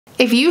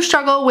If you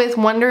struggle with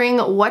wondering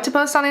what to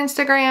post on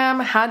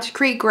Instagram, how to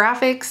create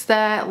graphics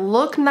that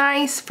look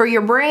nice for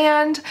your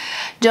brand,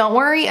 don't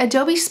worry,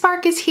 Adobe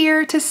Spark is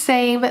here to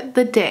save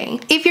the day.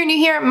 If you're new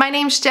here, my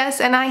name's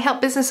Jess and I help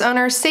business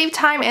owners save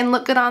time and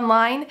look good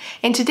online.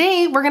 And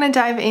today we're gonna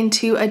dive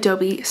into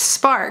Adobe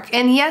Spark.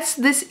 And yes,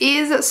 this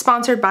is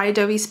sponsored by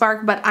Adobe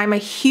Spark, but I'm a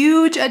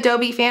huge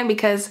Adobe fan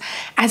because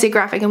as a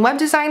graphic and web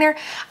designer,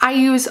 I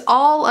use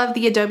all of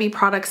the Adobe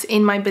products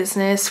in my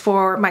business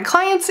for my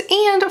clients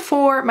and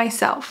for myself.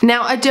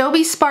 Now,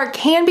 Adobe Spark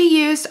can be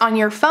used on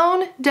your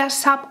phone,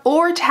 desktop,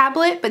 or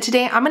tablet, but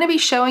today I'm going to be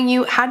showing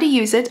you how to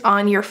use it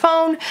on your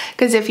phone,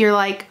 because if you're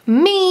like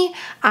me,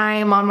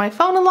 I'm on my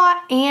phone a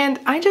lot and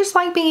I just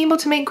like being able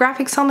to make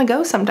graphics on the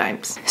go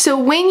sometimes. So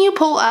when you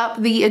pull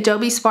up the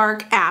Adobe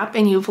Spark app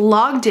and you've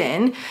logged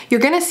in, you're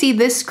going to see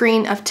this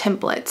screen of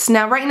templates.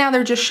 Now, right now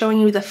they're just showing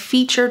you the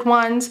featured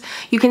ones.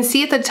 You can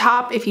see at the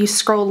top, if you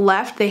scroll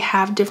left, they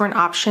have different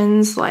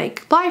options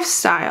like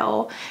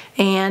lifestyle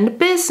and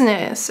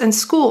business and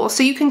school.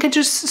 So you can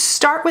just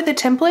start with a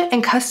template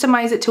and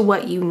customize it to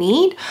what you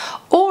need,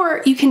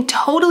 or you can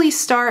totally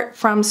start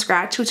from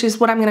scratch, which is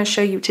what I'm gonna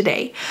show you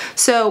today.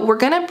 So we're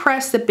gonna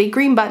press the big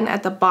green button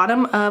at the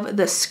bottom of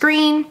the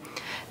screen.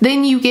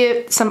 Then you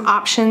get some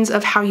options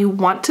of how you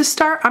want to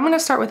start. I'm gonna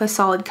start with a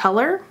solid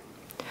color.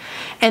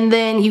 And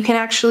then you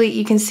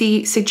can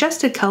see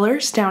suggested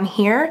colors down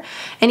here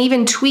and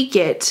even tweak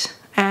it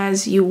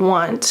as you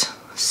want.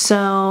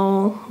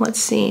 So let's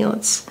see,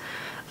 let's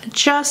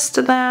adjust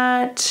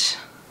that.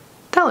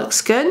 That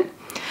looks good.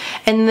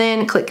 And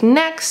then click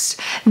next.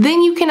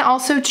 Then you can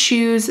also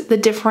choose the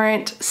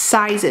different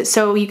sizes.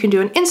 So you can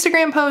do an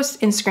Instagram post,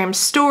 Instagram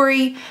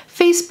story,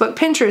 Facebook,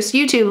 Pinterest,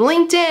 YouTube,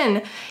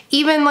 LinkedIn,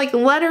 even like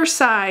letter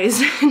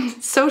size,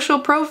 social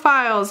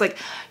profiles. Like,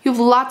 you have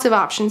lots of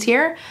options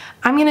here.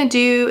 I'm gonna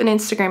do an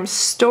Instagram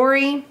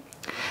story.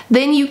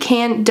 Then you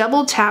can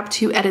double tap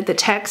to edit the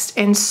text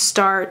and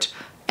start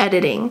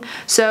editing.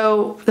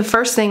 So the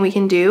first thing we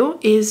can do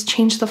is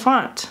change the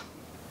font.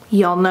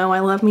 Y'all know I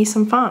love me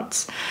some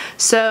fonts.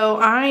 So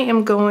I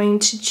am going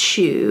to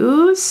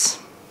choose,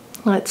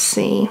 let's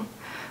see,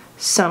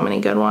 so many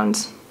good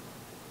ones.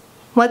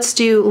 Let's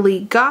do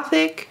Lee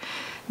Gothic.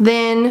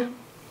 Then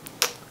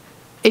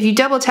if you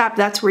double tap,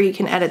 that's where you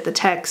can edit the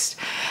text.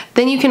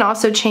 Then you can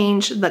also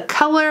change the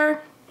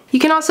color. You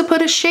can also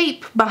put a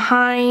shape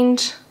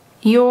behind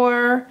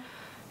your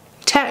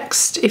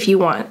text if you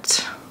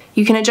want.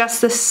 You can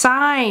adjust the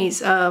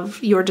size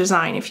of your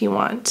design if you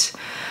want.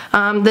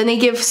 Then they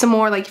give some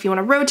more, like if you want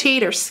to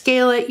rotate or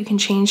scale it, you can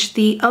change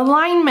the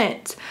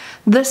alignment,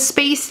 the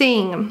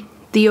spacing,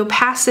 the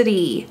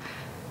opacity,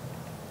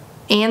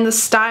 and the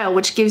style,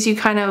 which gives you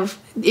kind of,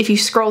 if you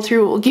scroll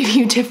through, it will give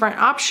you different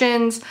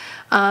options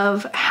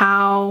of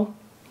how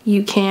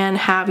you can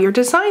have your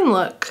design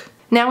look.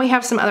 Now we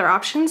have some other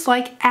options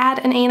like add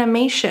an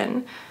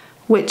animation,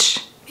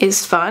 which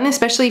is fun,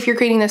 especially if you're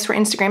creating this for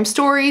Instagram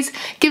stories.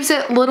 Gives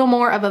it a little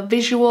more of a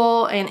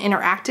visual and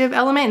interactive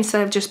element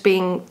instead of just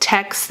being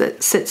text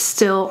that sits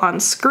still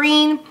on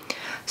screen.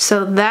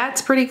 So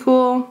that's pretty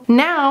cool.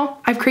 Now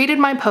I've created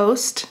my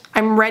post.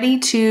 I'm ready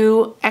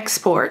to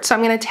export. So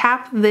I'm gonna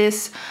tap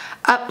this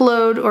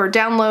upload or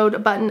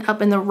download button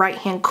up in the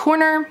right-hand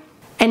corner.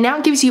 And now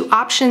it gives you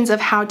options of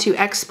how to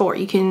export.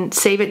 You can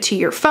save it to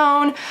your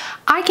phone.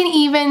 I can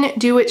even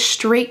do it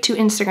straight to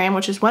Instagram,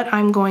 which is what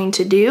I'm going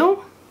to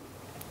do.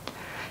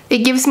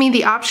 It gives me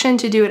the option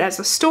to do it as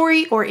a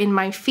story or in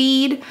my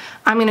feed.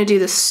 I'm gonna do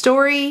the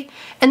story,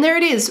 and there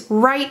it is,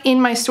 right in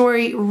my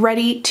story,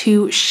 ready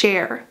to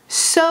share.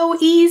 So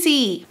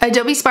easy.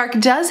 Adobe Spark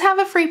does have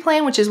a free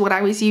plan, which is what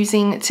I was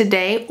using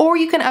today, or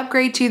you can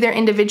upgrade to their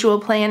individual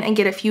plan and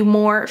get a few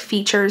more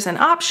features and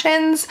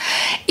options.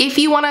 If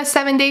you want a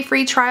 7-day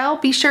free trial,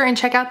 be sure and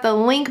check out the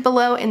link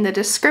below in the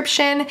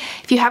description.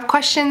 If you have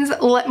questions,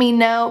 let me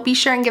know. Be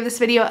sure and give this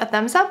video a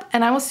thumbs up,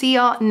 and I will see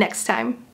y'all next time.